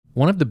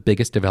One of the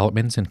biggest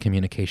developments in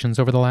communications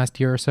over the last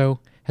year or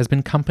so has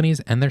been companies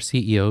and their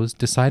CEOs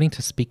deciding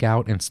to speak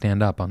out and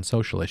stand up on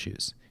social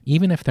issues,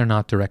 even if they're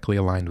not directly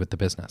aligned with the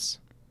business.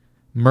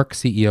 Merck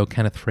CEO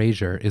Kenneth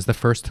Frazier is the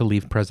first to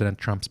leave President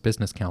Trump's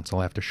business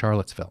council after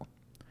Charlottesville.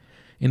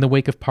 In the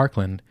wake of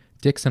Parkland,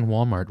 Dick's and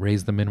Walmart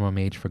raised the minimum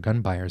age for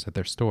gun buyers at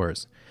their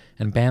stores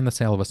and banned the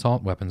sale of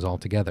assault weapons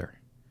altogether.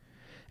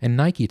 And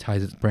Nike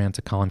ties its brand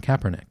to Colin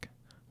Kaepernick,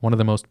 one of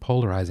the most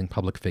polarizing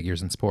public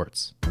figures in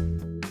sports.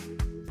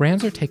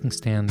 Brands are taking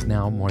stands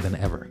now more than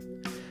ever,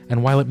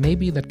 and while it may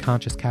be that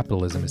conscious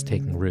capitalism is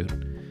taking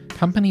root,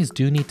 companies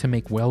do need to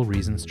make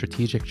well-reasoned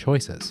strategic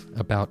choices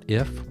about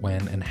if,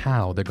 when, and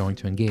how they're going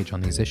to engage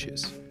on these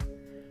issues.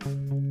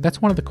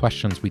 That's one of the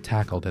questions we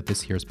tackled at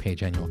this year's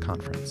Page Annual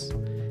Conference,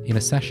 in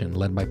a session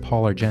led by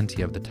Paul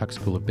Argenti of the Tuck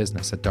School of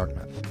Business at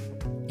Dartmouth.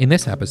 In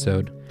this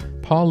episode,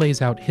 Paul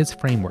lays out his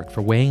framework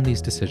for weighing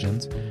these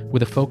decisions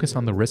with a focus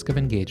on the risk of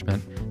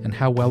engagement and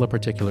how well a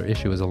particular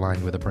issue is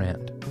aligned with a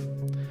brand.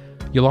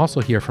 You'll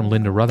also hear from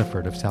Linda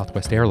Rutherford of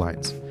Southwest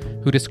Airlines,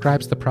 who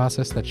describes the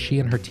process that she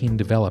and her team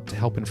developed to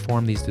help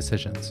inform these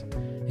decisions,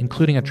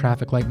 including a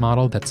traffic light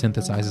model that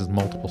synthesizes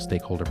multiple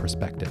stakeholder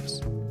perspectives.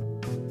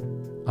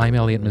 I'm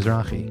Elliot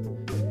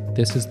Mizrahi.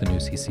 This is the new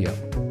CCO.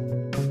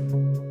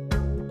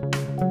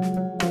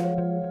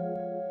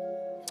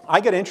 I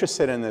got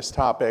interested in this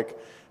topic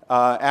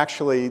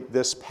actually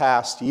this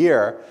past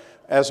year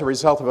as a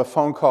result of a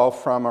phone call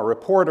from a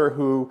reporter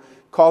who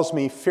calls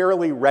me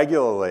fairly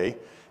regularly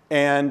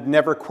and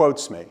never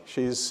quotes me.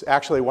 She's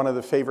actually one of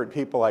the favorite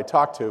people I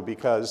talk to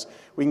because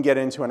we can get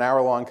into an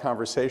hour-long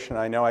conversation.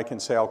 I know I can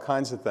say all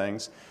kinds of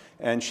things,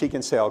 and she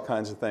can say all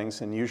kinds of things,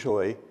 and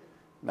usually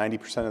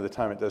 90% of the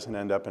time it doesn't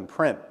end up in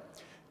print.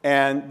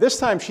 And this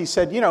time she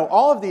said, you know,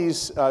 all of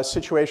these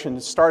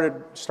situations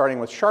starting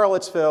with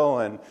Charlottesville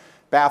and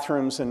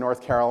bathrooms in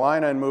North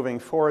Carolina and moving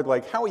forward,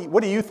 like,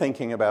 what are you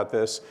thinking about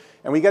this?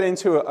 And we got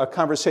into a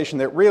conversation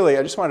that really,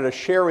 I just wanted to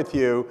share with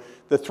you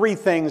the three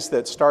things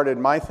that started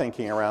my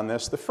thinking around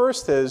this. The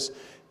first is,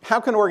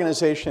 how can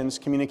organizations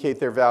communicate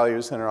their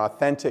values in an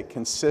authentic,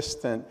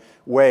 consistent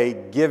way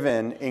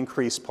given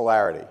increased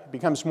polarity? It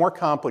becomes more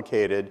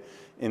complicated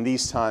in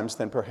these times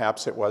than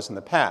perhaps it was in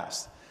the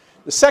past.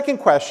 The second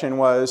question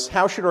was,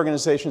 how should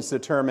organizations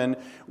determine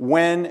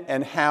when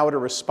and how to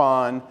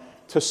respond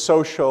to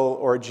social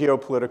or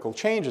geopolitical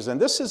changes? And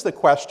this is the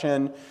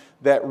question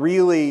that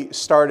really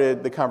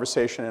started the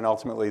conversation and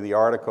ultimately the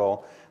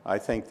article, I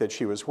think, that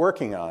she was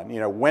working on.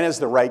 You know, when is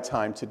the right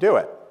time to do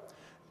it?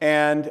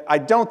 And I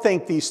don't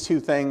think these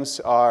two things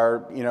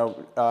are,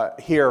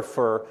 here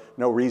for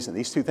no reason.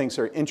 These two things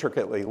are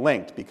intricately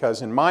linked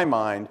because in my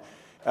mind,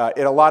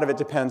 a lot of it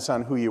depends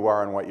on who you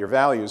are and what your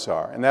values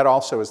are. And that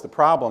also is the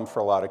problem for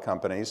a lot of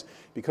companies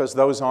because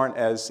those aren't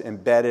as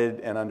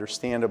embedded and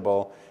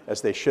understandable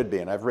as they should be.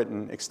 And I've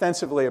written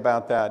extensively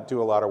about that,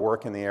 do a lot of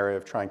work in the area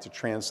of trying to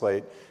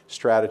translate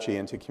strategy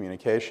into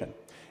communication.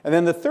 And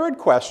then the third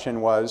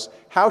question was,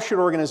 how should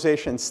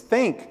organizations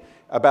think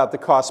about the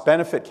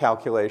cost-benefit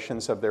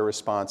calculations of their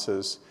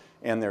responses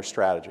and their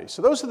strategy?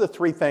 So those are the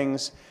three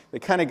things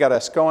that kind of got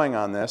us going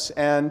on this.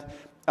 And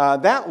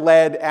that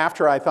led,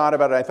 after I thought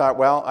about it, I thought,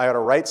 well, I ought to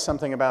write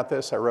something about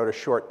this. I wrote a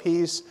short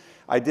piece.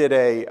 I did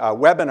a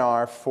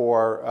webinar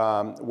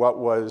for what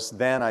was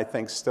then, I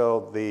think,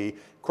 still the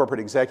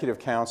Corporate Executive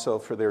Council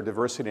for their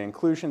diversity and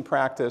inclusion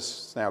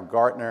practice, it's now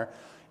Gartner.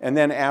 And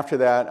then after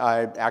that,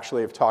 I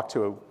actually have talked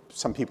to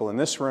some people in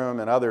this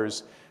room and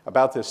others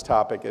about this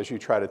topic as you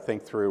try to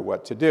think through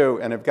what to do,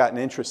 and have gotten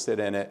interested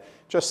in it,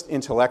 just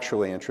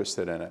intellectually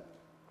interested in it.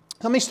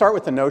 Let me start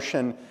with the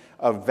notion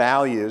of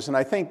values. And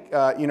I think,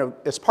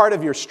 as part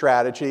of your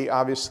strategy,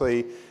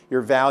 obviously,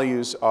 your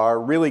values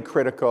are really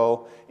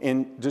critical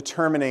in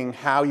determining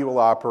how you will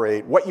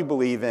operate, what you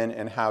believe in,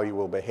 and how you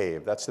will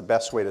behave. That's the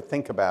best way to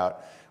think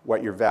about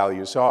what your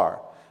values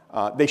are.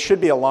 They should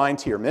be aligned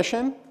to your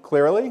mission,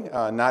 clearly,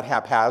 not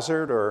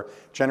haphazard or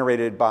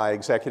generated by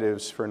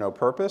executives for no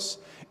purpose.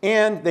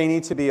 And they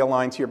need to be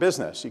aligned to your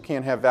business. You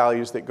can't have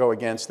values that go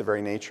against the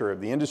very nature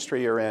of the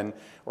industry you're in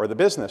or the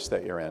business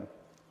that you're in.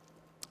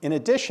 In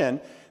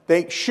addition,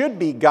 they should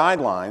be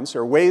guidelines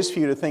or ways for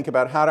you to think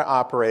about how to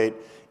operate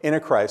in a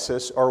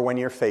crisis or when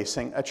you're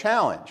facing a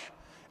challenge.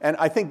 And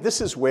I think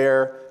this is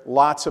where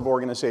lots of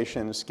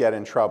organizations get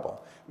in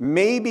trouble.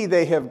 Maybe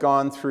they have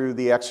gone through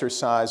the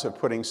exercise of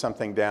putting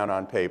something down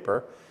on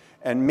paper,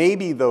 and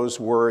maybe those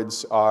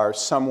words are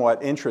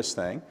somewhat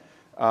interesting.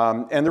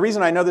 And the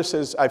reason I know this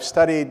is I've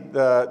studied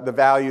the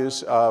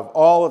values of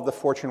all of the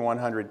Fortune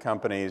 100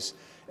 companies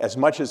as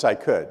much as I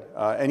could.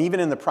 And even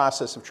in the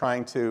process of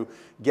trying to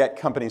get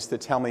companies to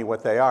tell me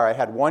what they are, I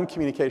had one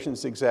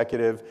communications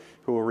executive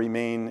who will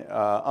remain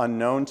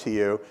unknown to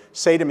you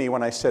say to me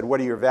when I said, "What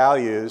are your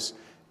values?"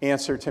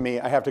 answer to me,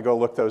 "I have to go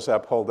look those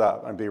up, hold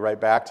up, and be right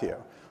back to you."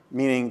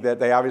 Meaning that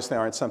they obviously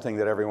aren't something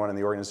that everyone in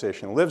the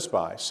organization lives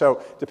by.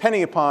 So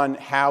depending upon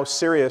how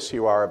serious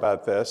you are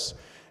about this,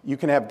 You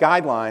can have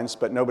guidelines,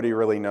 but nobody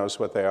really knows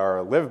what they are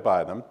or live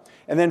by them.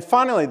 And then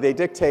finally, they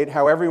dictate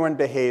how everyone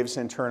behaves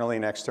internally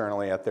and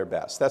externally at their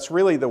best. That's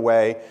really the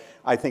way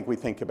I think we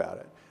think about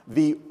it.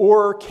 The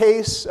or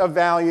case of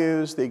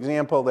values, the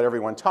example that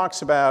everyone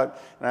talks about,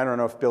 and I don't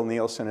know if Bill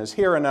Nielsen is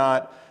here or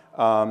not,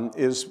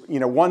 is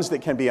ones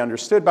that can be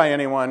understood by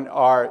anyone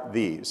are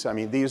these. I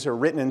mean, these are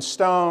written in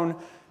stone.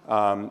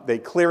 They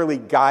clearly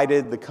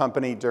guided the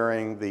company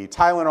during the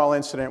Tylenol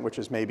incident, which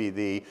is maybe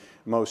the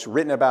most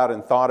written about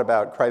and thought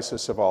about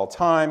crisis of all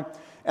time.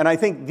 And I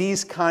think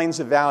these kinds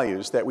of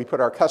values, that we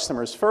put our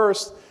customers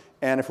first,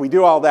 and if we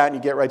do all that and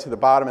you get right to the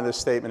bottom of this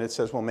statement, it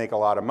says we'll make a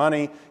lot of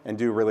money and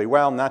do really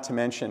well, not to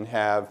mention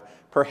have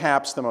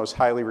perhaps the most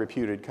highly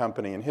reputed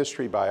company in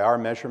history by our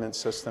measurement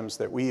systems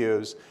that we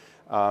use.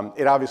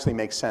 It obviously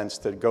makes sense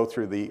to go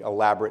through the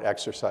elaborate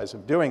exercise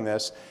of doing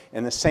this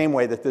in the same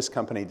way that this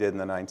company did in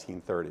the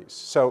 1930s.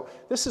 So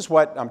this is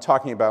what I'm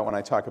talking about when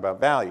I talk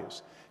about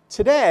values.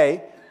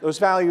 Today, those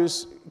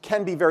values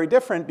can be very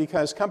different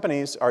because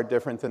companies are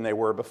different than they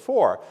were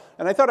before.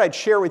 And I thought I'd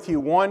share with you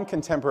one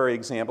contemporary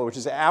example, which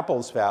is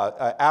Apple's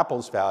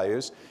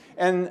values.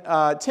 And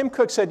Tim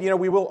Cook said,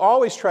 we will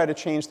always try to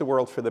change the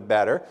world for the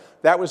better.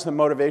 That was the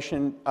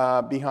motivation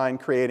behind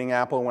creating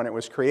Apple when it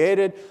was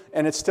created,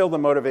 and it's still the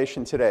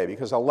motivation today,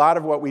 because a lot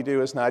of what we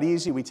do is not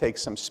easy. We take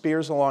some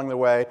spears along the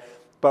way,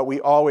 but we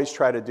always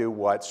try to do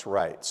what's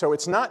right. So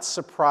it's not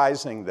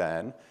surprising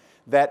then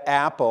that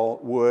Apple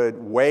would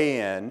weigh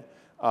in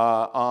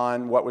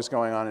on what was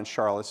going on in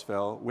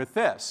Charlottesville with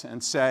this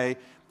and say,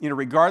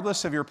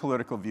 regardless of your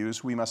political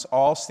views, we must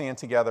all stand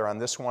together on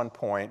this one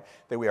point,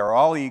 that we are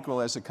all equal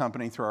as a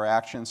company through our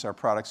actions, our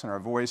products, and our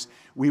voice.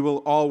 We will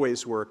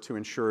always work to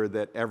ensure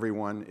that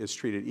everyone is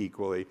treated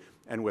equally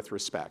and with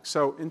respect.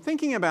 So in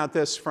thinking about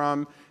this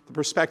from the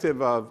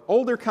perspective of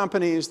older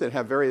companies that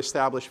have very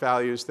established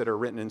values that are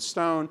written in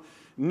stone,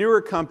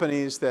 newer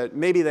companies that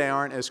maybe they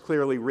aren't as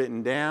clearly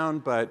written down,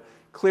 but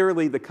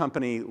clearly the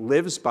company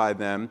lives by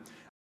them,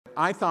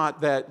 I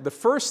thought that the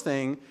first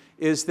thing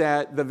is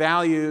that the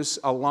values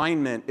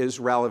alignment is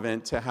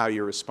relevant to how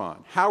you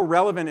respond. How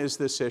relevant is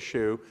this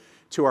issue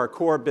to our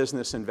core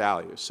business and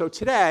values? So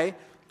today,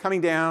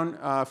 coming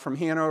down from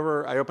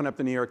Hanover, I open up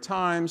the New York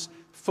Times,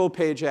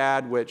 full-page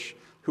ad, which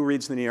who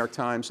reads the New York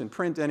Times in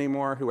print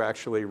anymore? Who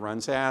actually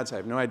runs ads? I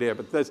have no idea.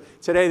 But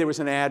today there was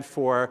an ad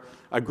for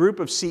a group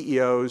of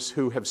CEOs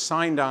who have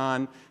signed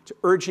on to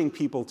urging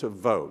people to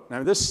vote.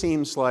 Now, this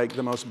seems like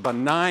the most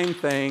benign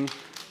thing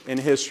in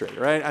history,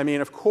 right? I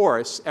mean, of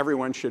course,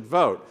 everyone should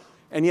vote.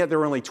 And yet there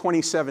were only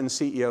 27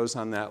 CEOs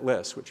on that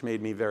list, which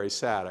made me very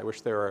sad. I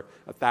wish there were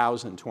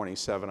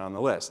 1,027 on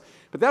the list.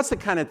 But that's the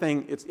kind of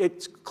thing,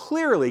 it's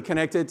clearly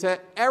connected to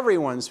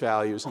everyone's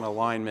values and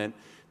alignment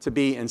to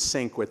be in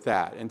sync with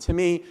that. And to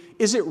me,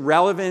 is it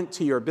relevant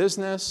to your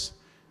business?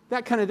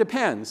 That kind of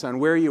depends on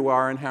where you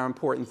are and how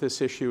important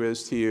this issue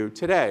is to you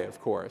today,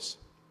 of course.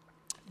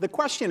 The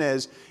question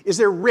is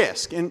there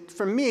risk? And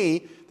for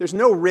me, there's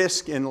no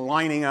risk in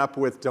lining up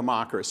with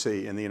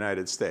democracy in the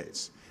United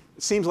States.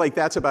 It seems like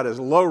that's about as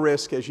low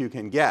risk as you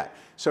can get.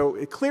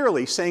 So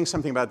clearly, saying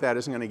something about that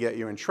isn't going to get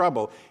you in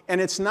trouble.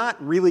 And it's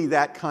not really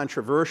that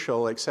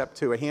controversial, except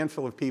to a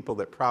handful of people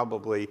that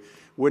probably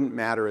wouldn't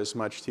matter as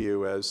much to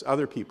you as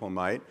other people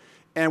might.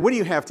 And what do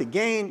you have to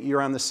gain?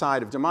 You're on the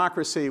side of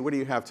democracy. What do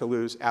you have to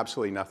lose?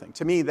 Absolutely nothing.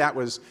 To me, that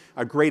was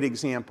a great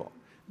example.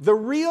 The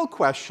real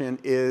question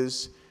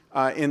is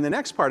in the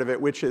next part of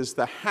it, which is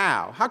the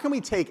how. How can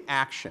we take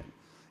action?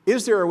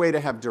 Is there a way to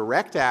have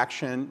direct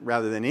action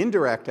rather than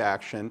indirect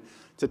action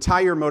to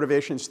tie your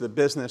motivations to the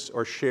business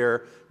or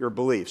share your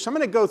beliefs? So I'm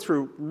going to go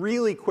through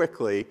really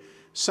quickly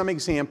some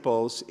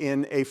examples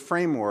in a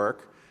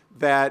framework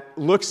that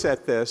looks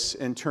at this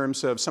in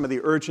terms of some of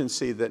the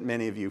urgency that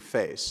many of you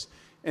face.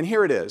 And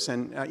here it is.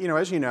 And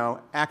as you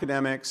know,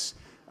 academics,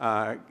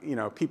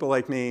 people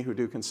like me who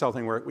do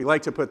consulting work, we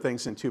like to put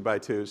things in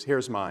 2x2s.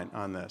 Here's mine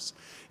on this.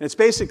 And it's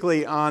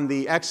basically on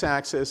the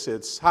x-axis,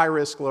 it's high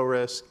risk, low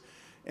risk,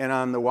 and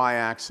on the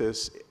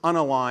y-axis,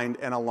 unaligned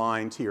and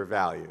aligned to your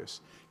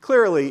values.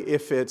 Clearly,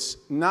 if it's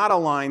not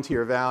aligned to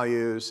your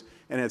values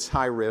and it's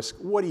high risk,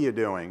 what are you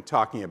doing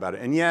talking about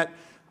it? And yet,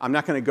 I'm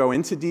not going to go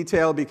into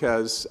detail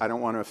because I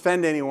don't want to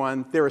offend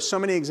anyone. There are so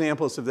many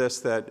examples of this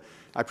that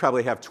I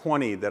probably have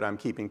 20 that I'm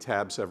keeping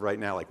tabs of right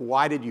now. Like,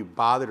 why did you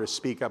bother to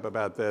speak up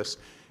about this?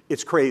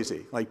 It's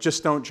crazy. Like,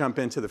 just don't jump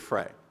into the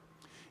fray.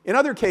 In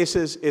other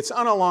cases, it's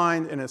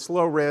unaligned and it's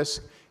low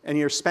risk, and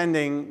you're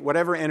spending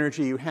whatever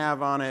energy you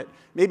have on it.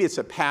 Maybe it's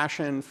a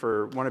passion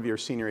for one of your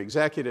senior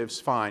executives,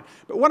 fine.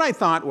 But what I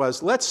thought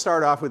was, let's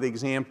start off with the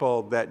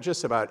example that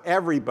just about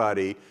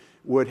everybody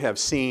would have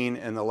seen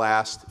in the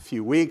last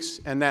few weeks,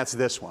 and that's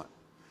this one.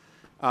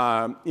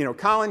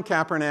 Colin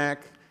Kaepernick,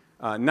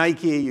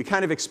 Nike, you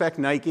kind of expect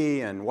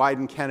Nike and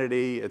Wyden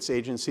Kennedy, its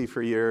agency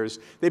for years.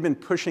 They've been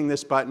pushing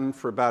this button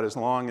for about as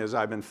long as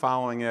I've been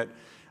following it.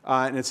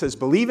 And it says,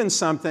 believe in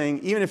something,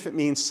 even if it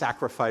means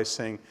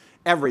sacrificing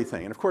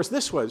everything. And of course,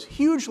 this was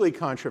hugely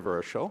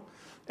controversial.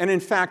 And in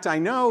fact, I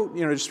know,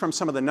 just from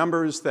some of the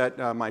numbers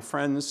that my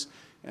friends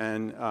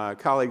and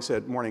colleagues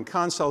at Morning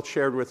Consult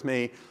shared with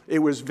me, it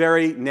was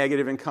very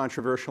negative and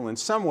controversial in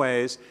some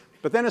ways.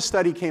 But then a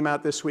study came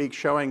out this week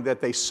showing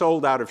that they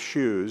sold out of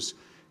shoes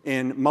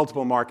in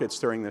multiple markets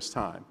during this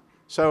time.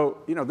 So,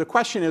 the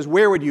question is,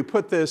 where would you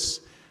put this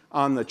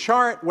on the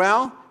chart?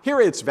 Well, here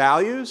are its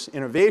values: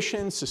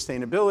 innovation,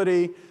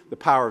 sustainability, the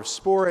power of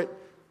sport,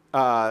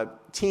 a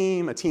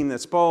team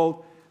that's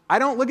bold. I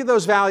don't look at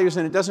those values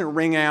and it doesn't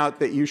ring out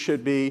that you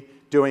should be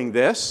doing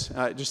this.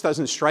 It just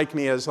doesn't strike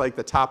me as like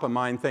the top of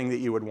mind thing that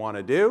you would want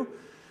to do.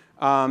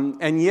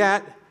 And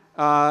yet,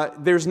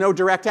 there's no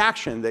direct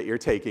action that you're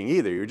taking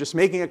either. You're just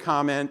making a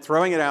comment,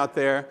 throwing it out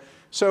there.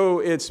 So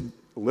it's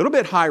a little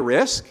bit high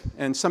risk,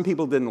 and some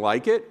people didn't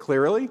like it,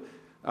 clearly.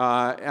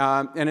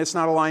 And it's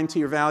not aligned to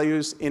your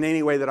values in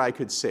any way that I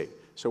could see.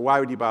 So why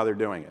would you bother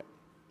doing it?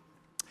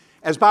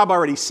 As Bob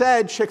already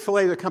said,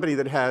 Chick-fil-A is a company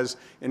that has,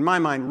 in my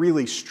mind,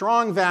 really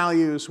strong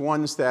values,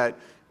 ones that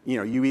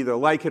you either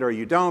like it or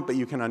you don't, but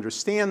you can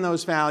understand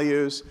those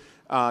values.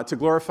 To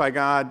glorify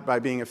God by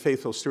being a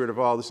faithful steward of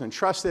all that's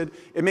entrusted.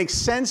 It makes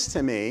sense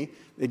to me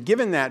that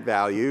given that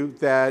value,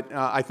 that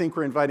I think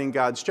we're inviting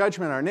God's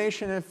judgment on our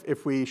nation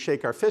if we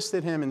shake our fist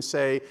at him and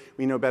say,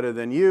 we know better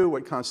than you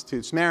what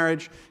constitutes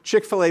marriage.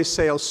 Chick-fil-A's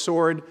sales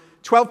soared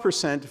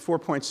 12% to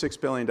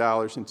 $4.6 billion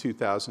in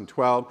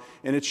 2012.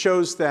 And it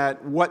shows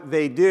that what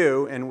they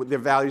do and the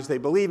values they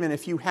believe in,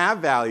 if you have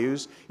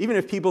values, even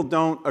if people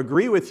don't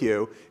agree with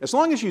you, as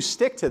long as you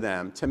stick to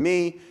them, to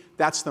me,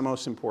 that's the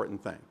most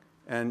important thing.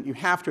 And you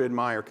have to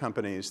admire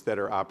companies that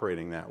are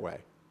operating that way.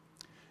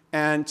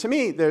 And to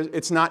me,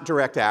 it's not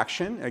direct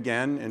action,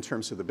 again, in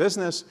terms of the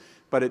business,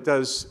 but it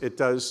does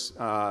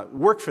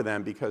work for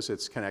them because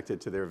it's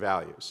connected to their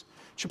values.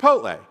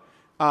 Chipotle,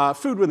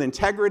 food with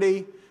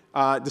integrity,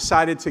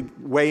 decided to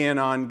weigh in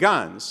on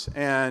guns.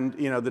 And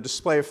the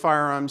display of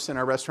firearms in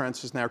our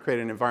restaurants has now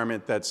created an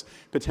environment that's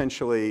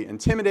potentially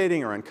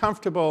intimidating or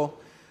uncomfortable.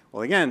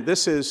 Well, again,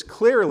 this is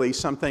clearly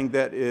something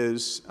that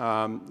is,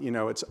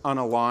 it's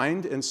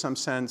unaligned in some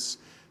sense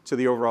to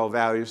the overall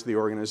values of the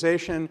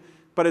organization,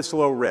 but it's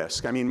low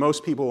risk. I mean,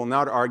 most people will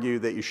not argue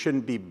that you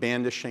shouldn't be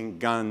brandishing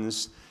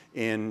guns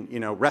in,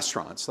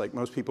 restaurants. Like,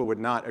 most people would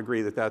not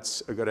agree that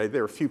that's a good idea.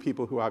 There are a few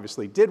people who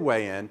obviously did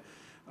weigh in,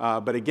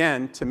 but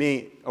again, to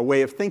me, a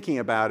way of thinking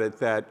about it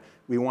that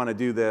we want to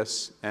do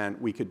this and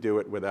we could do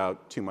it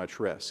without too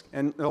much risk.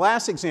 And the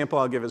last example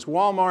I'll give is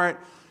Walmart.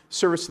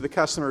 Service to the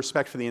customer,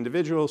 respect for the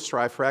individual,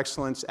 strive for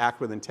excellence,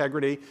 act with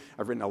integrity.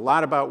 I've written a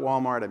lot about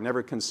Walmart. I've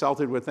never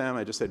consulted with them.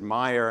 I just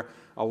admire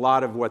a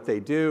lot of what they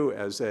do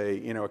as a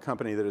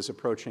company that is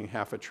approaching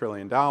 $500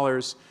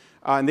 billion.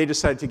 And they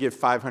decided to give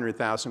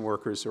 500,000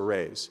 workers a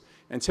raise.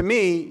 And to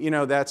me,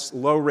 that's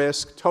low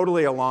risk,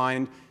 totally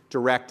aligned,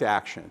 direct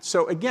action.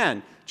 So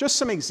again, just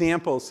some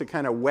examples to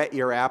kind of whet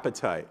your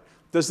appetite.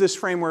 Does this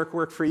framework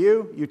work for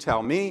you? You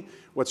tell me.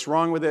 What's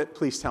wrong with it?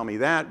 Please tell me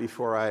that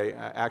before I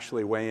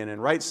actually weigh in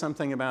and write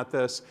something about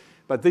this.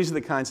 But these are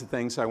the kinds of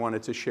things I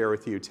wanted to share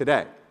with you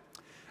today.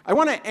 I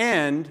want to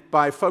end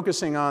by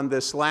focusing on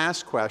this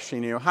last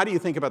question. How do you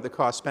think about the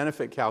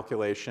cost-benefit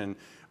calculation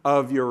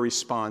of your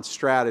response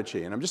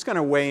strategy? And I'm just going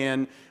to weigh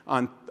in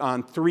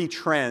on three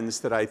trends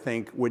that I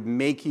think would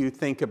make you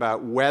think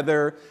about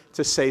whether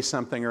to say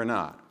something or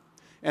not.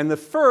 And the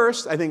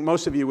first, I think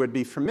most of you would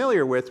be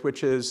familiar with,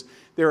 which is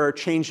there are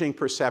changing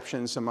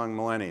perceptions among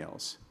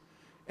millennials.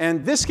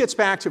 And this gets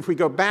back to, if we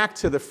go back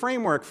to the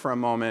framework for a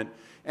moment,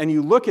 and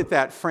you look at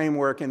that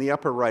framework in the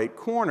upper right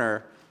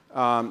corner,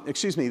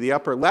 the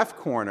upper left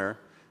corner,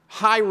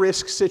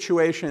 high-risk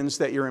situations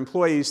that your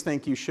employees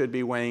think you should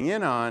be weighing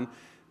in on,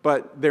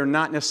 but they're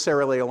not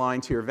necessarily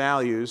aligned to your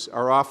values,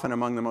 are often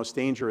among the most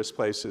dangerous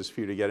places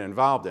for you to get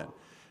involved in.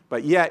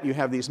 But yet, you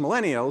have these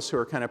millennials who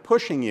are kind of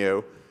pushing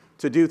you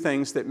to do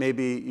things that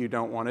maybe you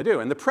don't want to do.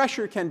 And the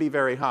pressure can be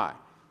very high.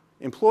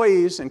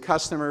 Employees and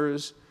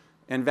customers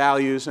and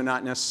values are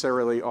not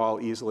necessarily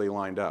all easily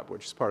lined up,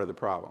 which is part of the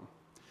problem.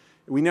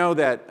 We know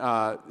that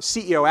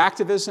CEO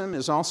activism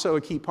is also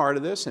a key part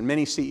of this, and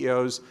many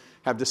CEOs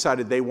have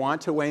decided they want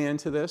to weigh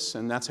into this,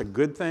 and that's a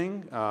good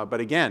thing. But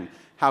again,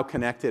 how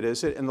connected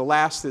is it? And the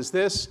last is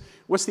this: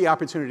 what's the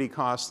opportunity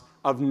cost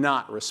of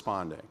not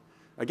responding?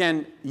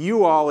 Again,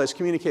 you all as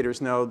communicators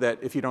know that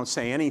if you don't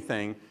say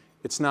anything,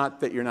 it's not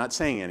that you're not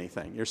saying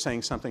anything. You're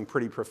saying something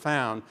pretty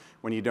profound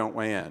when you don't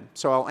weigh in.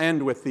 So I'll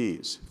end with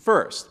these.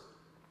 First,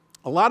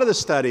 a lot of the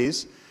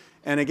studies,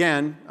 and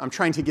again, I'm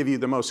trying to give you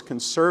the most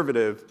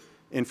conservative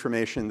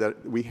information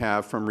that we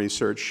have from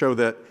research, show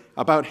that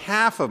about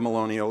half of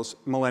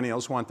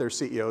millennials want their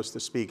CEOs to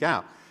speak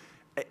out.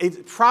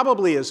 It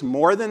probably is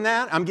more than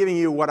that. I'm giving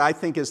you what I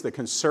think is the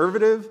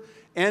conservative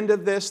end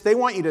of this. They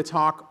want you to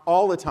talk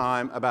all the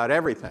time about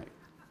everything.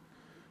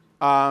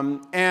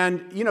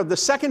 The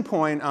second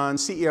point on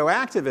CEO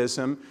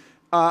activism,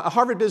 a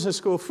Harvard Business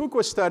School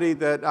Fuqua study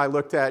that I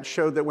looked at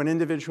showed that when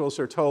individuals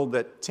are told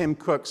that Tim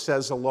Cook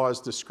says a law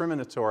is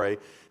discriminatory,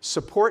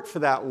 support for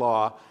that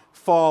law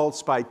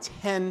falls by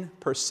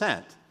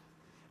 10%.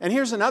 And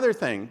here's another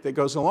thing that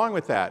goes along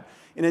with that.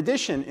 In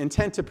addition,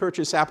 intent to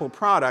purchase Apple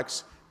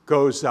products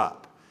goes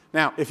up.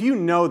 Now, if you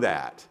know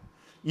that,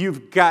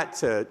 you've got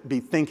to be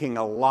thinking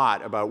a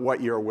lot about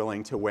what you're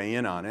willing to weigh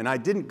in on. And I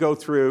didn't go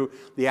through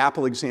the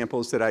Apple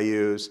examples that I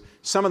use.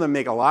 Some of them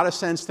make a lot of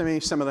sense to me.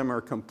 Some of them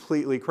are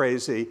completely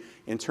crazy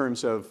in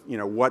terms of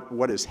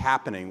what is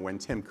happening when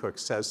Tim Cook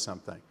says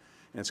something.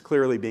 And it's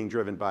clearly being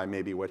driven by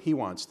maybe what he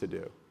wants to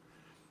do.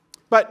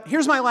 But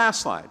here's my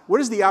last slide.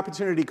 What is the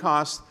opportunity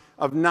cost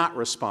of not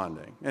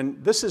responding?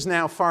 And this is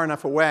now far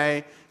enough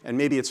away, and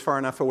maybe it's far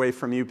enough away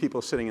from you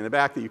people sitting in the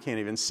back that you can't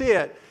even see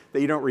it,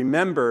 that you don't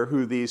remember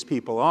who these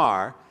people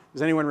are.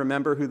 Does anyone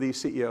remember who these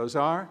CEOs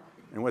are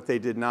and what they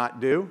did not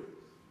do?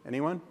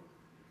 Anyone?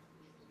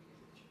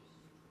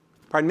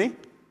 Pardon me?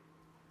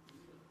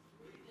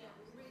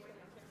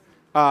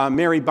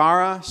 Mary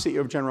Barra,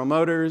 CEO of General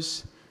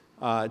Motors.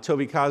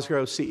 Toby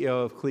Cosgrove,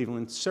 CEO of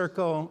Cleveland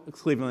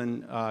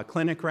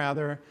Clinic,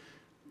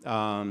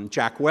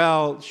 Jack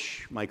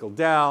Welch, Michael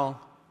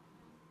Dell.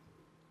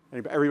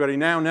 Everybody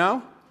now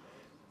know?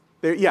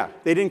 They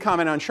didn't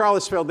comment on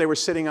Charlottesville. They were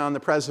sitting on the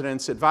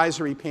president's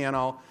advisory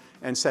panel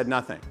and said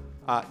nothing.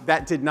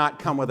 That did not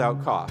come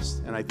without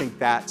cost, and I think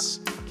that's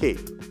key.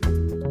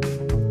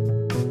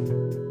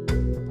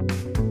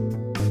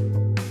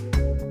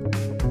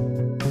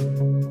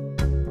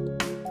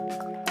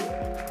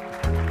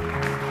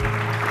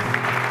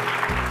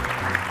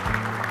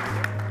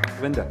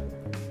 Linda.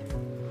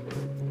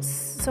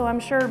 So I'm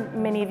sure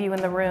many of you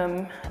in the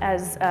room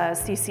as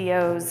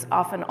CCOs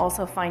often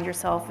also find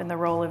yourself in the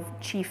role of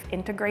chief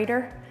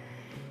integrator.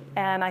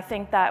 And I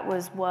think that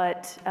was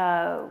what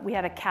we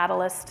had a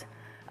catalyst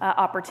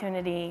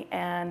opportunity,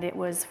 and it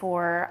was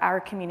for our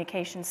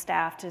communication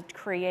staff to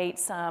create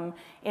some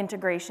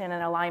integration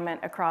and alignment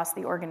across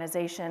the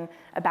organization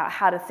about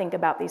how to think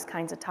about these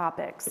kinds of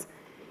topics.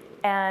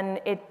 And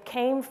it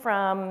came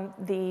from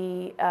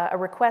a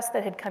request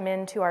that had come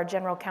into our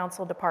general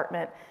counsel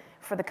department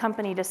for the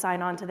company to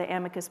sign on to the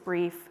amicus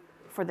brief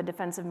for the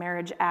Defense of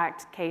Marriage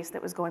Act case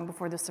that was going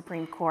before the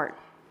Supreme Court.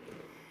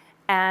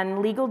 And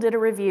legal did a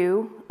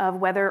review of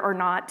whether or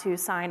not to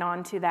sign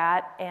on to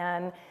that,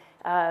 and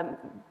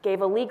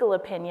gave a legal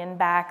opinion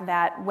back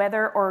that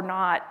whether or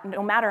not,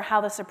 no matter how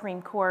the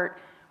Supreme Court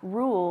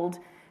ruled,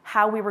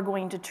 how we were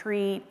going to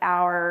treat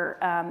our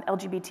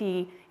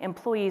LGBT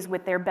employees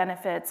with their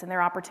benefits and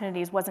their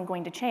opportunities wasn't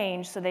going to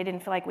change, so they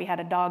didn't feel like we had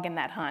a dog in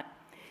that hunt.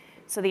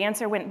 So the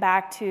answer went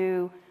back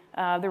to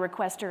the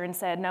requester and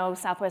said, no,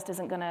 Southwest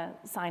isn't going to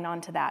sign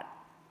on to that.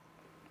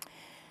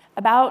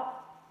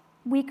 About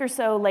a week or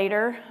so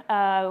later,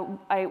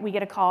 we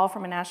get a call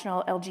from a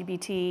national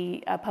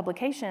LGBT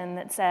publication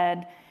that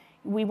said,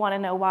 we want to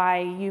know why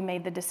you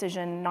made the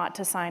decision not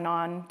to sign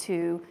on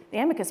to the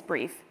amicus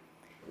brief.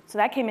 So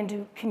that came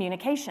into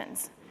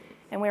communications.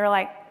 And we were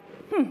like,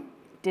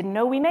 didn't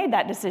know we made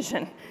that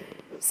decision.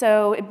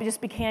 So it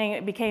just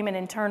became an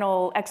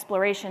internal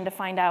exploration to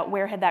find out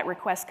where had that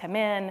request come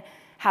in,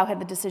 how had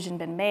the decision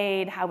been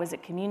made, how was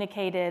it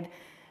communicated.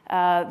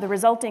 The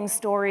resulting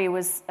story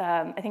was,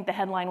 I think the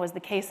headline was The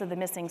Case of the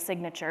Missing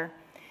Signature,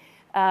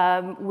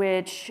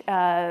 which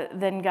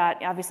then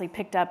got obviously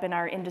picked up in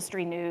our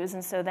industry news.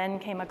 And so then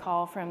came a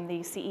call from the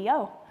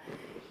CEO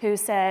who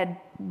said,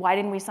 why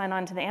didn't we sign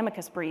on to the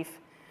amicus brief?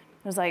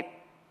 I was like,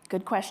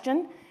 good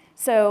question.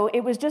 So it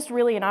was just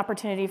really an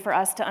opportunity for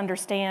us to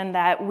understand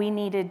that we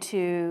needed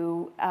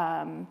to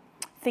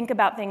think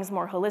about things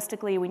more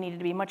holistically. We needed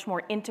to be much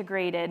more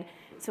integrated.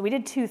 So we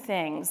did two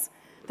things.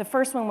 The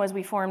first one was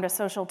we formed a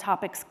social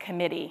topics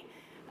committee,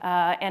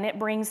 and it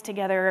brings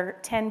together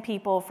 10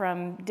 people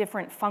from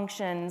different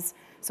functions.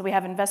 So we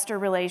have investor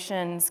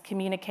relations,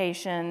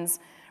 communications,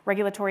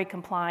 regulatory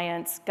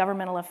compliance,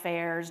 governmental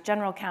affairs,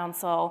 general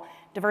counsel,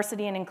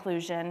 diversity and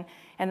inclusion,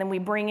 and then we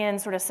bring in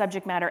sort of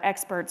subject matter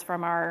experts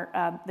from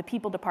our the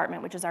people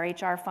department, which is our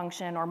HR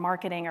function, or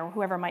marketing, or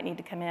whoever might need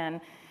to come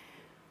in.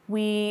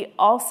 We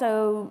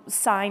also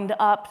signed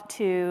up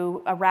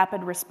to a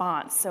rapid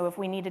response. So if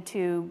we needed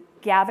to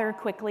gather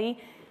quickly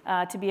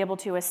to be able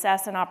to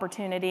assess an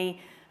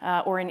opportunity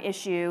or an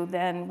issue,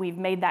 then we've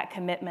made that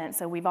commitment.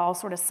 So we've all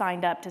sort of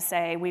signed up to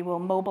say we will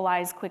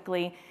mobilize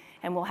quickly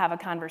and we'll have a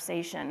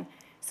conversation.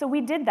 So we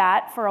did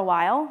that for a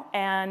while,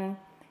 and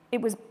it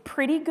was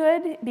pretty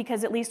good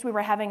because at least we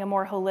were having a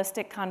more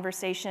holistic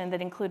conversation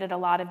that included a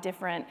lot of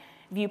different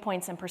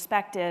viewpoints and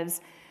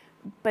perspectives.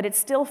 But it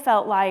still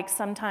felt like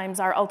sometimes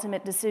our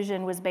ultimate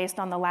decision was based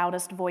on the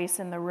loudest voice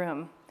in the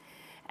room.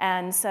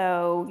 And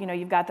so,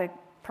 you've got the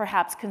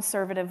perhaps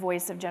conservative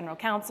voice of general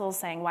counsel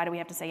saying, why do we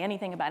have to say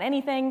anything about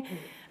anything?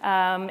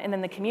 And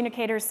then the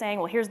communicators saying,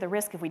 well, here's the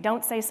risk if we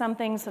don't say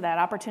something, so that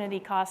opportunity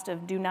cost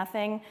of do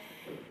nothing.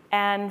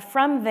 And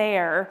from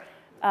there,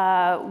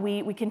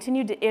 we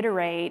continued to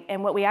iterate,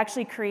 and what we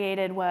actually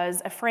created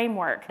was a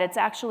framework. It's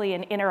actually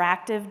an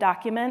interactive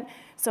document,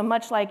 so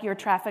much like your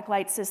traffic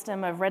light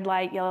system of red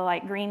light, yellow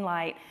light, green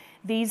light,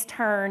 these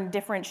turn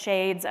different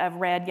shades of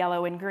red,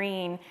 yellow, and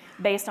green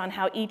based on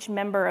how each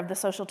member of the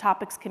Social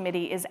Topics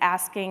Committee is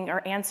asking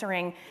or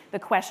answering the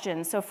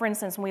questions. So for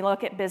instance, when we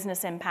look at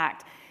business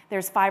impact,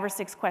 there's 5 or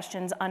 6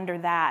 questions under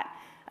that.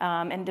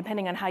 And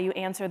depending on how you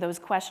answer those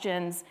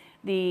questions,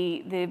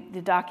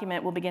 the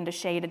document will begin to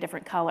shade a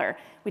different color.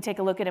 We take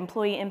a look at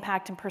employee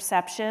impact and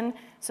perception.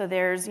 So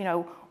there's,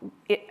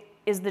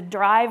 is the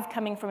drive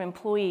coming from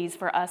employees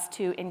for us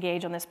to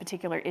engage on this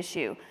particular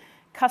issue?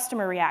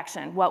 Customer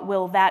reaction, what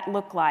will that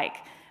look like?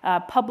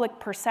 Public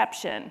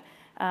perception,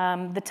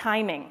 the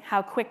timing,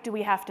 how quick do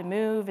we have to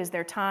move? Is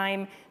there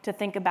time to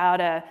think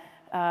about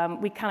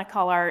we kind of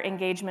call our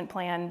engagement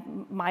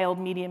plan mild,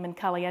 medium, and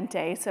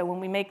caliente. So when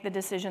we make the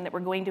decision that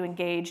we're going to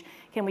engage,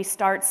 can we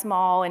start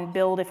small and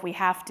build if we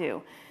have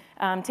to?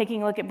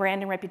 Taking a look at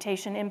brand and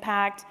reputation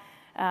impact,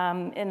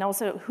 and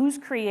also who's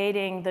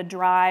creating the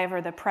drive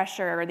or the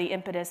pressure or the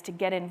impetus to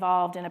get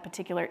involved in a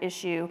particular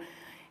issue.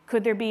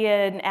 Could there be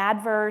an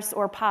adverse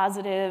or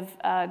positive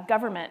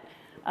government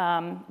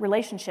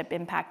relationship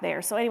impact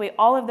there? So anyway,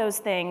 all of those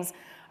things,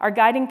 our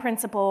guiding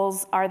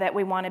principles are that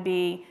we want to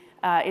be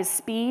is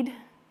speed,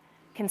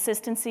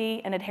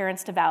 consistency, and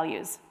adherence to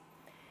values.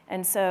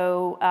 And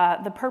so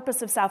the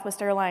purpose of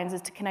Southwest Airlines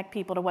is to connect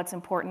people to what's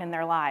important in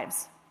their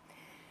lives.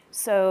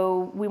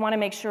 So we want to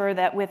make sure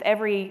that with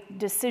every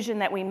decision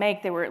that we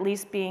make, that we're at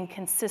least being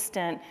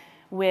consistent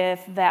with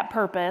that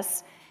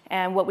purpose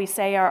and what we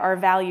say are our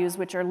values,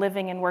 which are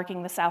living and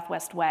working the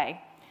Southwest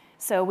way.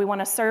 So we want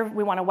to serve,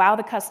 we want to wow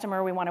the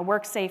customer, we want to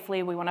work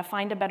safely, we want to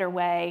find a better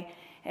way,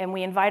 and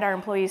we invite our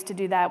employees to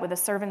do that with a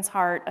servant's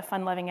heart, a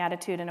fun-loving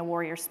attitude, and a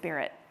warrior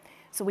spirit.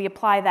 So we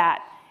apply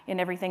that in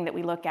everything that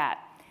we look at.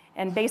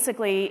 And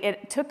basically,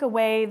 it took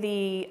away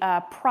the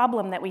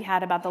problem that we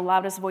had about the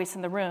loudest voice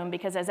in the room,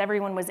 because as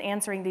everyone was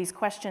answering these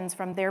questions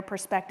from their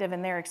perspective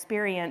and their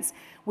experience,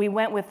 we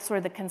went with sort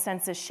of the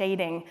consensus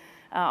shading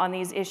on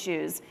these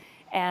issues.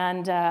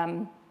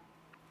 And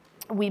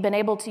we've been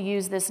able to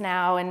use this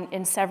now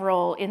in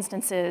several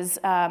instances.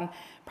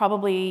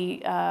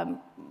 Probably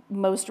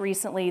most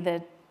recently,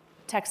 the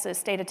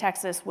state of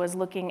Texas was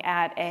looking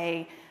at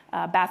a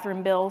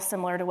bathroom bill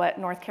similar to what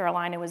North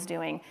Carolina was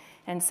doing.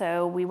 And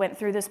so we went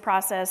through this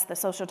process. The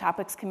Social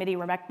Topics Committee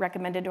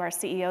recommended to our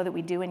CEO that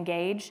we do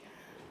engage.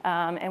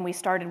 And we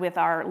started with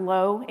our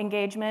low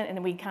engagement, and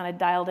then we kind of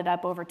dialed it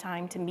up over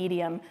time to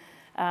medium,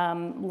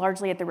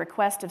 largely at the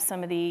request of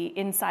some of the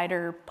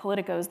insider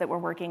politicos that were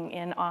working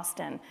in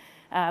Austin.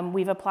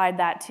 We've applied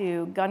that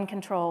to gun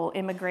control,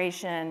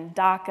 immigration,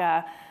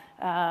 DACA,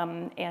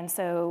 and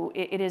so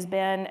it has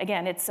been,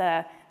 again,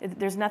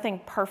 there's nothing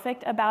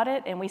perfect about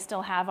it, and we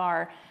still have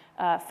our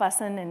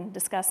fussing and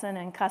discussing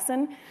and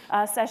cussing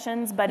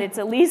sessions, but it's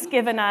at least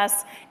given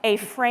us a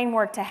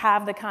framework to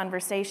have the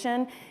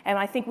conversation, and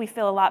I think we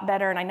feel a lot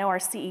better, and I know our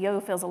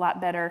CEO feels a lot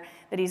better,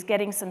 that he's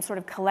getting some sort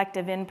of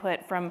collective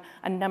input from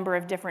a number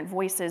of different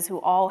voices who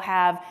all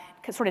have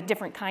sort of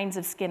different kinds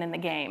of skin in the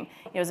game.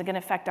 Is it going to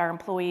affect our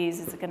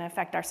employees? Is it going to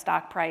affect our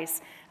stock price?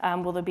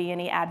 Will there be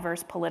any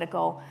adverse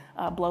political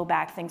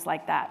blowback, things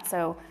like that?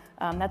 So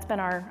that's been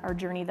our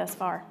journey thus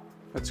far.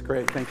 That's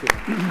great. Thank you.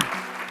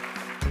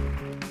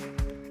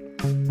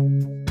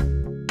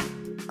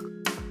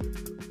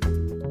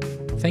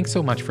 Thanks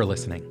so much for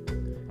listening.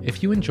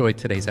 If you enjoyed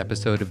today's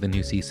episode of The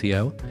New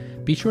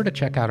CCO, be sure to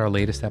check out our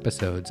latest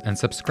episodes and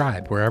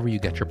subscribe wherever you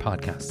get your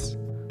podcasts.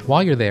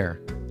 While you're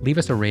there, leave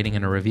us a rating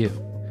and a review.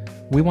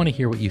 We want to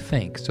hear what you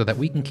think so that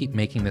we can keep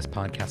making this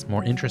podcast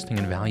more interesting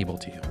and valuable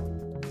to you.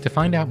 To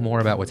find out more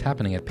about what's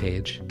happening at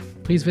Page,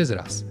 please visit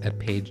us at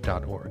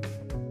page.org.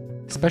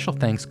 Special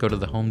thanks go to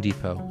the Home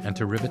Depot and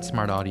to Rivet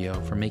Smart Audio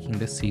for making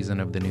this season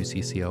of The New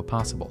CCO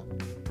possible.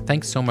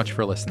 Thanks so much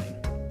for listening.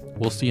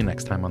 We'll see you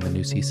next time on The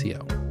New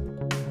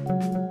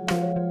CCO.